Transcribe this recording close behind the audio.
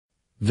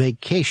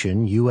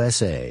Vacation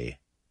USA.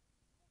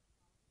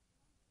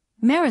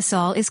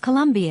 Marisol is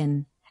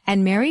Colombian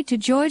and married to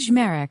George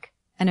Merrick,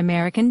 an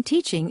American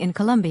teaching in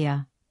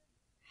Colombia.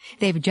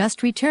 They've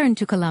just returned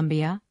to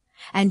Colombia,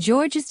 and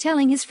George is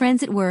telling his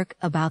friends at work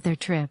about their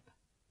trip.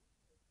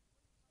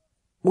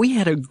 We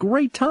had a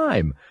great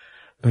time,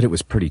 but it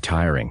was pretty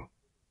tiring.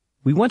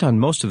 We went on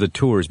most of the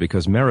tours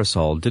because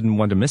Marisol didn't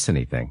want to miss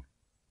anything.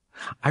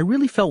 I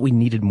really felt we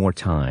needed more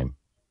time.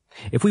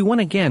 If we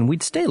went again,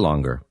 we'd stay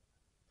longer.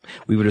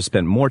 We would have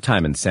spent more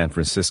time in San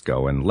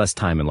Francisco and less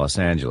time in Los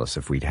Angeles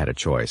if we'd had a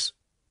choice.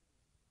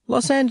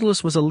 Los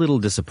Angeles was a little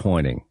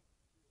disappointing.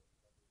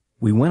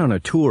 We went on a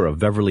tour of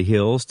Beverly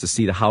Hills to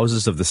see the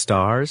houses of the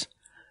stars,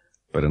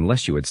 but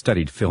unless you had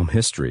studied film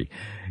history,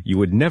 you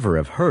would never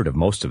have heard of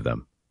most of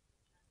them.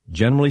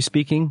 Generally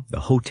speaking,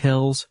 the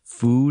hotels,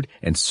 food,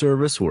 and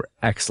service were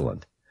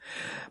excellent.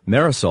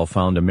 Marisol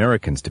found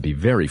Americans to be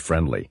very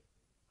friendly.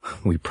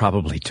 We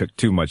probably took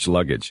too much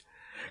luggage.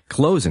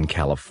 Clothes in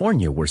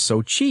California were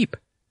so cheap.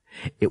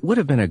 It would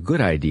have been a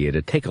good idea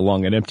to take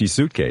along an empty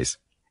suitcase.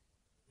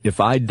 If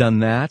I'd done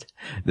that,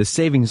 the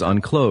savings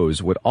on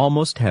clothes would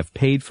almost have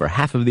paid for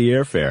half of the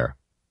airfare.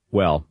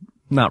 Well,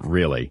 not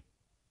really.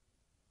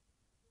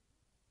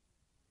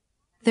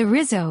 The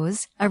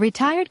Rizzos, a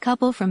retired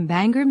couple from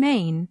Bangor,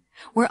 Maine,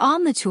 were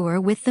on the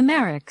tour with the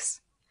Merricks.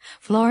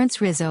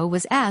 Florence Rizzo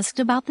was asked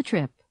about the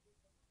trip.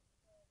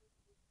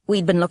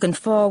 We'd been looking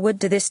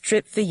forward to this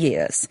trip for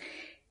years,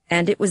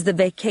 and it was the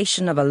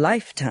vacation of a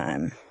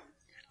lifetime.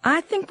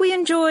 I think we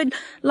enjoyed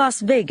Las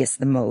Vegas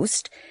the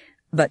most,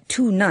 but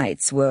 2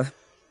 nights were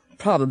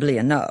probably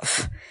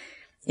enough.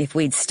 If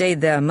we'd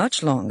stayed there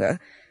much longer,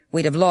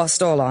 we'd have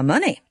lost all our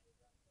money.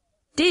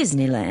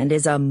 Disneyland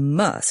is a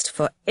must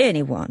for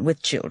anyone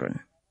with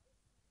children.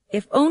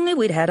 If only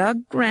we'd had our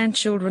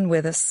grandchildren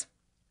with us.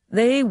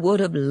 They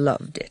would have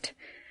loved it.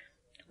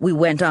 We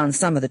went on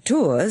some of the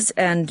tours,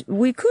 and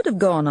we could have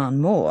gone on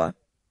more.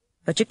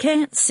 But you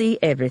can't see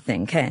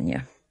everything, can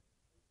you?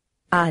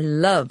 I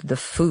loved the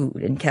food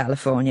in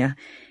California.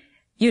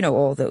 You know,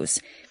 all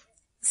those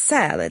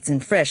salads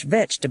and fresh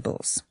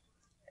vegetables.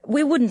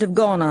 We wouldn't have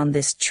gone on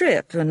this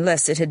trip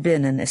unless it had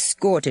been an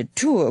escorted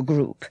tour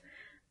group.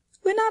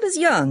 We're not as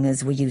young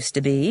as we used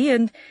to be,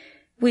 and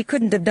we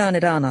couldn't have done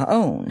it on our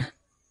own.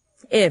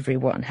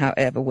 Everyone,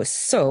 however, was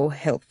so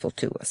helpful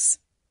to us.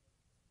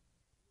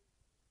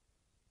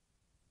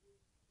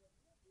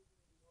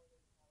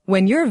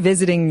 When you're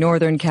visiting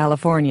Northern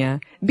California,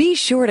 be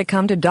sure to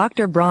come to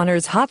Dr.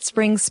 Bronner's Hot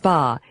Spring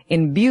Spa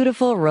in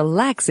beautiful,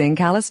 relaxing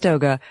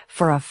Calistoga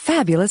for a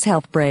fabulous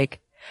health break.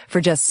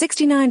 For just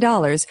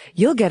 $69,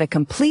 you'll get a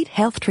complete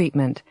health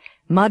treatment: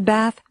 mud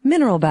bath,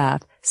 mineral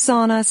bath,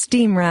 sauna,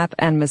 steam wrap,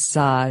 and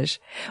massage.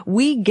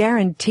 We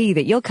guarantee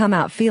that you'll come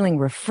out feeling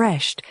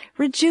refreshed,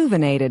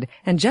 rejuvenated,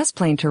 and just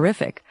plain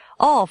terrific,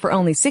 all for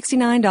only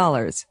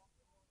 $69.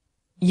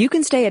 You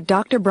can stay at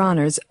Dr.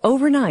 Bronner's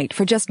overnight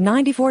for just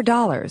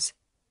 $94.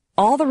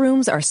 All the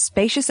rooms are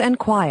spacious and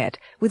quiet,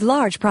 with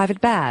large private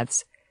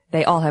baths.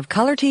 They all have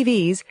color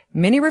TVs,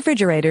 mini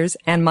refrigerators,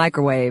 and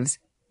microwaves.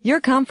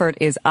 Your comfort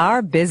is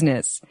our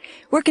business.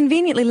 We're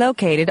conveniently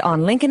located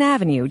on Lincoln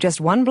Avenue,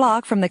 just 1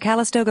 block from the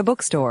Calistoga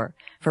bookstore.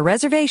 For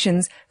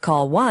reservations,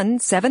 call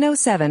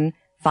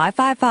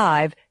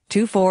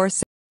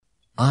 1-707-555-2467.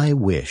 I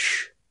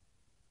wish.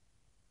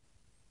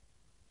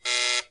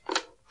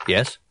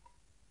 Yes?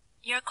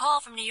 Your call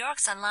from New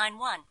York's on line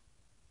 1.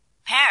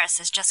 Paris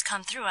has just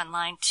come through on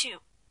line 2.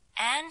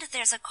 And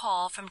there's a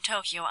call from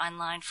Tokyo on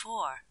line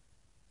 4.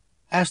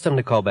 Ask them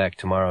to call back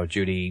tomorrow,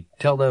 Judy.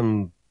 Tell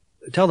them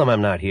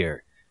I'm not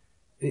here.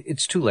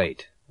 It's too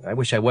late. I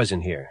wish I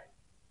wasn't here.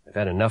 I've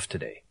had enough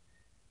today.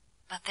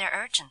 But they're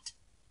urgent.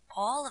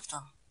 All of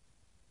them.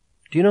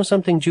 Do you know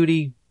something,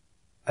 Judy?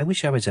 I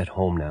wish I was at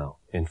home now,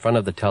 in front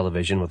of the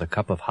television with a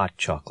cup of hot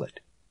chocolate.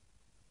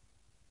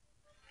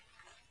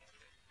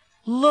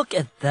 Look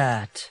at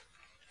that.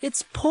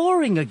 It's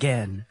pouring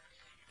again.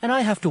 And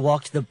I have to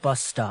walk to the bus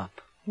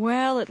stop.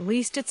 Well, at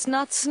least it's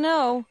not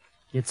snow.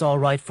 It's all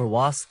right for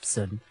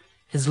Waspson.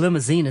 His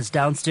limousine is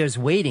downstairs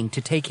waiting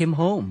to take him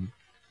home.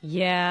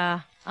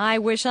 Yeah, I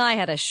wish I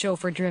had a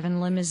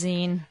chauffeur-driven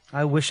limousine.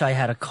 I wish I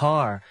had a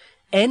car.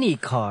 Any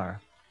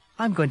car.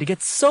 I'm going to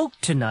get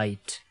soaked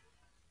tonight.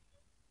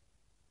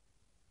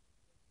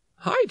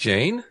 Hi,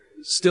 Jane.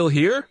 Still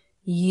here?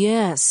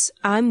 Yes,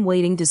 I'm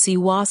waiting to see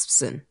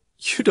Waspson.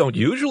 You don't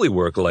usually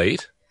work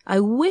late. I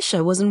wish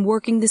I wasn't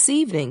working this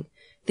evening.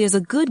 There's a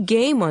good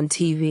game on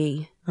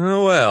TV.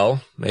 Oh,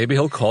 well, maybe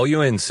he'll call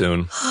you in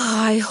soon.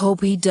 I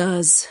hope he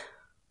does.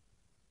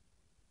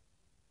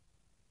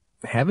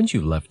 Haven't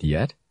you left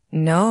yet?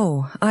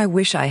 No, I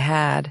wish I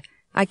had.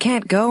 I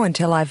can't go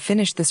until I've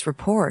finished this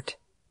report.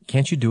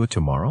 Can't you do it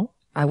tomorrow?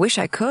 I wish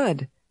I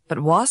could, but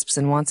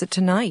Waspson wants it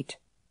tonight.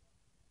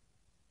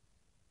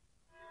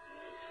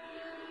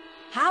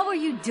 How are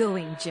you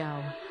doing,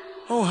 Joe?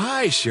 Oh,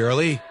 hi,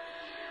 Shirley.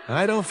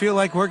 I don't feel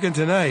like working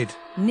tonight.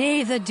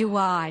 Neither do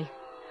I.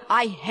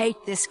 I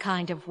hate this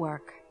kind of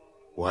work.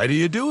 Why do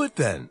you do it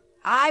then?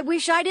 I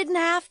wish I didn't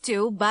have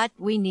to, but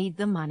we need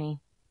the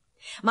money.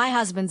 My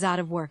husband's out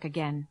of work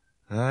again.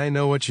 I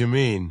know what you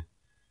mean.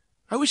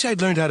 I wish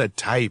I'd learned how to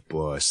type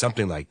or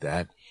something like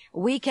that.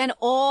 We can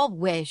all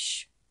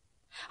wish.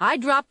 I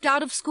dropped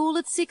out of school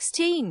at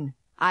 16.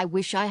 I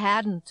wish I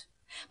hadn't.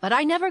 But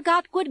I never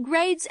got good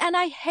grades and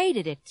I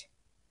hated it.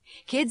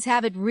 Kids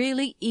have it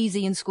really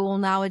easy in school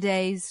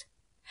nowadays.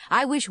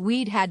 I wish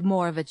we'd had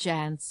more of a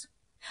chance.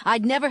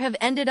 I'd never have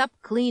ended up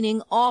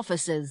cleaning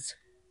offices.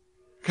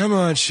 Come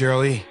on,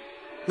 Shirley.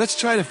 Let's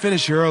try to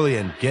finish early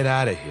and get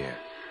out of here.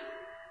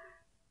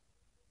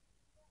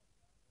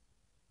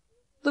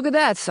 Look at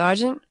that,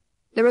 Sergeant.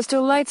 There are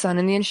still lights on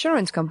in the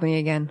insurance company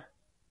again.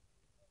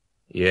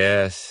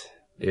 Yes,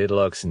 it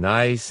looks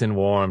nice and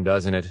warm,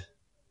 doesn't it?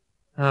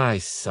 I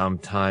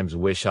sometimes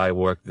wish I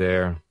worked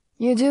there.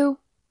 You do?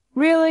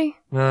 Really?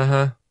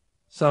 Uh-huh.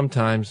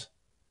 Sometimes.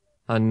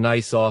 A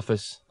nice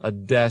office, a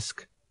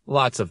desk,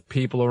 lots of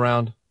people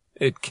around.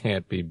 It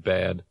can't be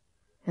bad.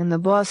 And the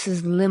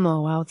boss's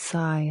limo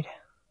outside.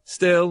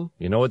 Still,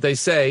 you know what they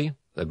say.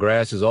 The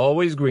grass is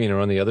always greener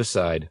on the other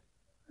side.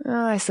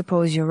 I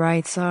suppose you're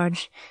right,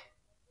 Sarge.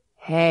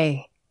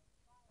 Hey,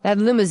 that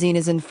limousine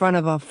is in front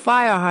of a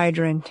fire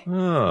hydrant.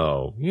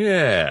 Oh,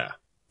 yeah.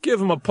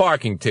 Give him a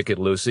parking ticket,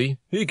 Lucy.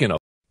 He can...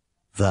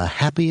 The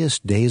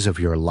happiest days of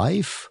your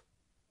life?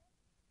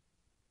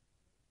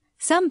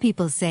 Some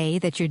people say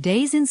that your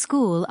days in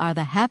school are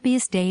the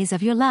happiest days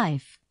of your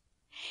life.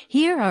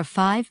 Here are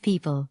 5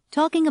 people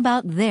talking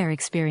about their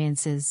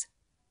experiences.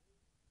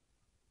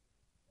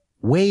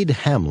 Wade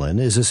Hamlin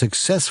is a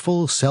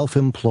successful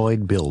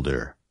self-employed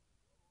builder.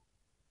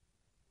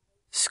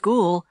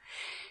 School?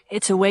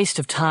 It's a waste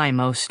of time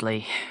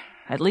mostly.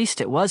 At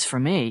least it was for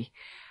me.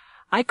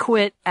 I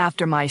quit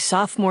after my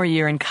sophomore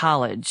year in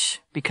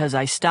college because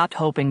I stopped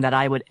hoping that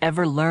I would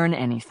ever learn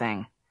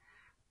anything.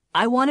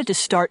 I wanted to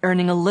start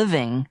earning a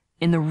living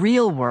in the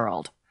real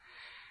world.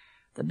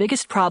 The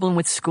biggest problem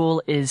with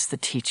school is the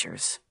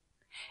teachers.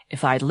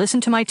 If I'd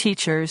listened to my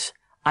teachers,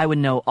 I would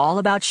know all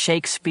about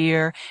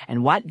Shakespeare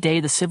and what day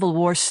the Civil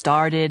War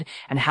started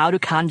and how to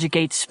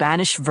conjugate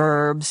Spanish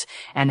verbs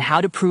and how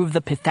to prove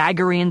the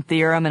Pythagorean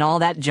theorem and all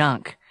that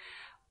junk.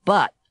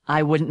 But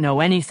I wouldn't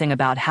know anything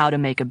about how to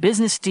make a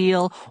business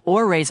deal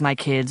or raise my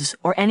kids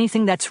or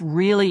anything that's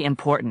really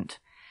important.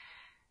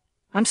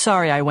 I'm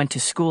sorry I went to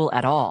school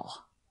at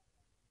all.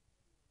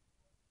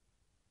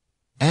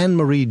 Anne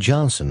Marie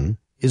Johnson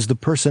is the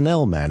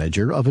personnel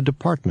manager of a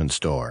department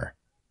store.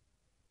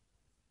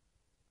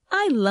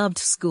 I loved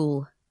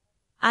school.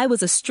 I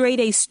was a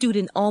straight-A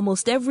student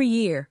almost every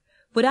year,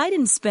 but I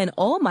didn't spend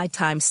all my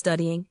time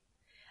studying.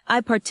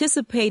 I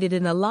participated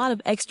in a lot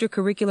of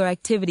extracurricular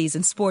activities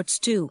and sports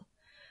too.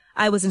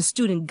 I was in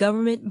student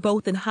government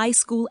both in high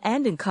school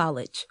and in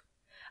college.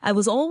 I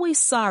was always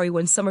sorry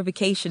when summer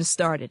vacation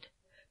started.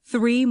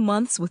 3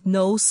 months with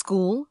no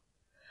school?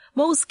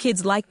 Most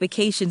kids like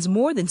vacations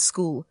more than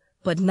school,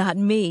 but not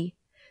me.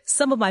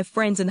 Some of my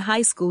friends in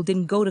high school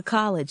didn't go to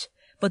college,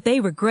 but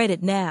they regret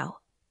it now.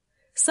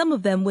 Some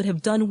of them would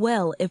have done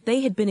well if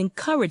they had been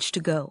encouraged to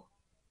go.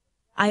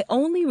 I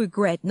only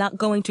regret not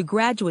going to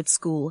graduate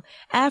school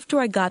after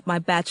I got my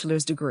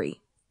bachelor's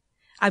degree.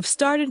 I've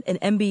started an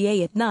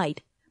MBA at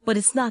night, but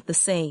it's not the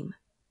same.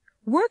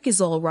 Work is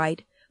all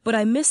right, but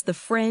I miss the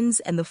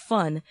friends and the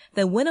fun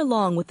that went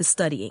along with the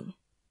studying.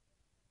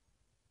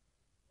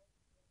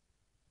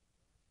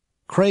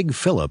 Craig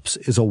Phillips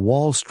is a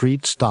Wall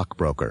Street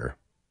stockbroker.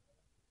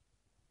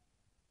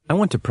 I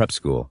went to prep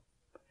school,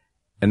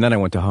 and then I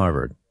went to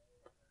Harvard.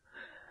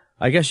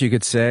 I guess you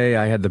could say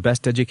I had the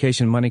best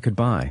education money could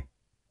buy.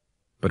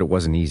 But it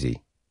wasn't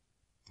easy.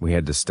 We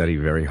had to study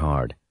very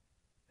hard,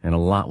 and a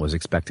lot was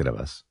expected of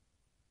us.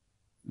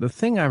 The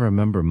thing I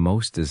remember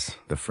most is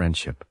the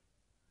friendship.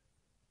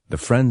 The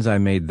friends I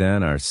made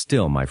then are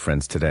still my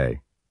friends today.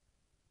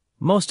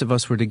 Most of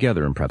us were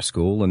together in prep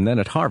school, and then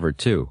at Harvard,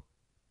 too.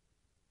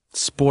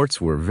 Sports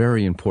were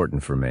very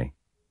important for me.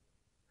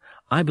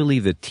 I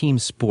believe that team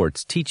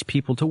sports teach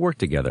people to work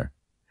together,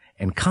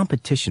 and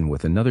competition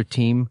with another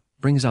team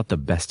brings out the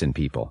best in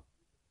people.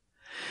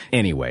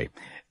 Anyway,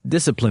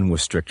 discipline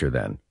was stricter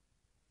then.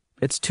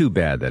 It's too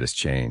bad that it's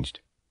changed.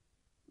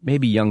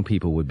 Maybe young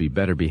people would be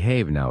better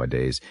behaved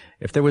nowadays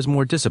if there was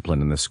more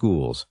discipline in the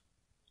schools.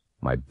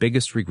 My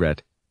biggest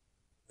regret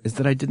is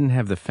that I didn't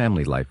have the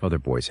family life other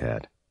boys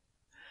had.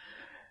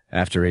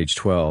 After age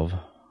 12,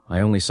 I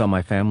only saw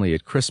my family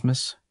at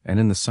Christmas and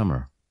in the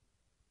summer.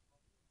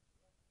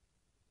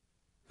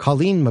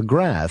 Colleen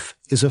McGrath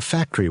is a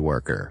factory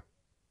worker.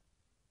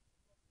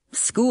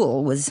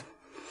 School was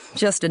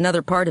just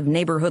another part of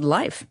neighborhood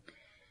life.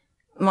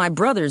 My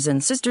brothers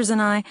and sisters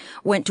and I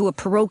went to a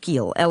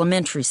parochial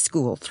elementary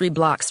school 3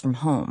 blocks from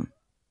home.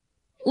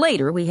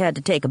 Later, we had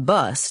to take a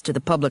bus to the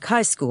public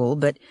high school,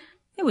 but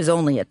it was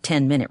only a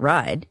 10-minute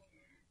ride.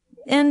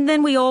 And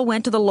then we all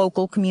went to the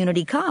local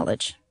community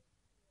college.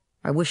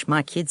 I wish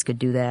my kids could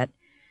do that.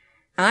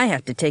 I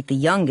have to take the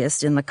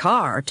youngest in the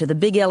car to the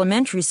big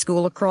elementary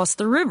school across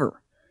the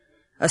river.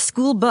 A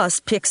school bus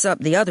picks up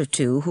the other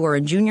 2 who are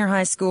in junior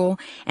high school,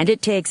 and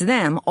it takes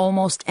them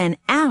almost an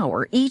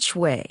hour each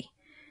way.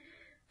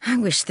 I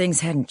wish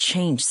things hadn't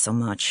changed so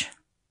much.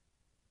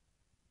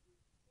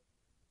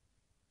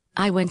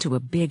 I went to a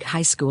big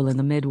high school in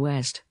the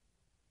Midwest.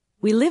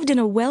 We lived in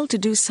a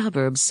well-to-do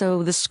suburb,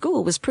 so the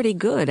school was pretty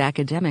good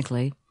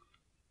academically.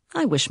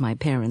 I wish my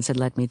parents had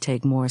let me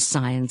take more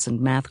science and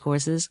math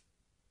courses.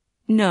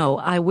 No,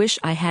 I wish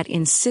I had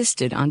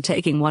insisted on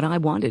taking what I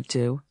wanted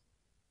to.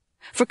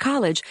 For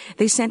college,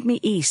 they sent me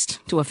east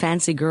to a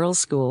fancy girls'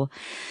 school.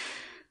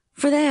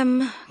 For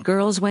them,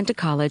 girls went to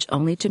college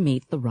only to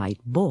meet the right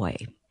boy.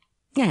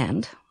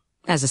 And,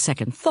 as a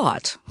second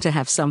thought, to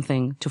have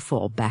something to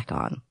fall back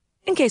on,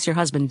 in case your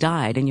husband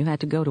died and you had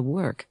to go to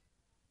work.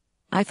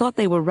 I thought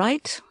they were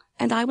right,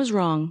 and I was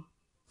wrong.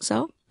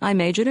 So I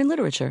majored in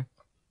literature.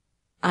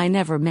 I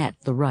never met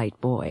the right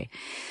boy.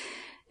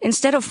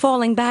 Instead of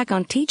falling back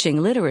on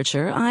teaching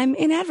literature, I'm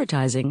in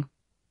advertising.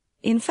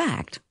 In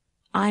fact,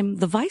 I'm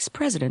the vice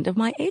president of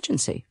my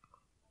agency.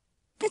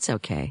 It's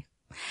okay.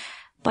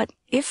 But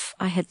if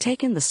I had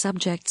taken the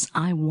subjects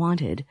I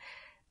wanted,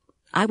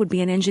 I would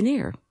be an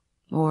engineer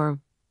or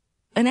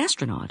an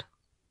astronaut.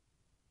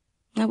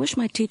 I wish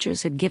my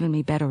teachers had given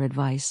me better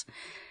advice.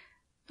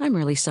 I'm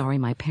really sorry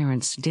my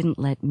parents didn't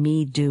let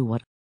me do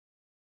what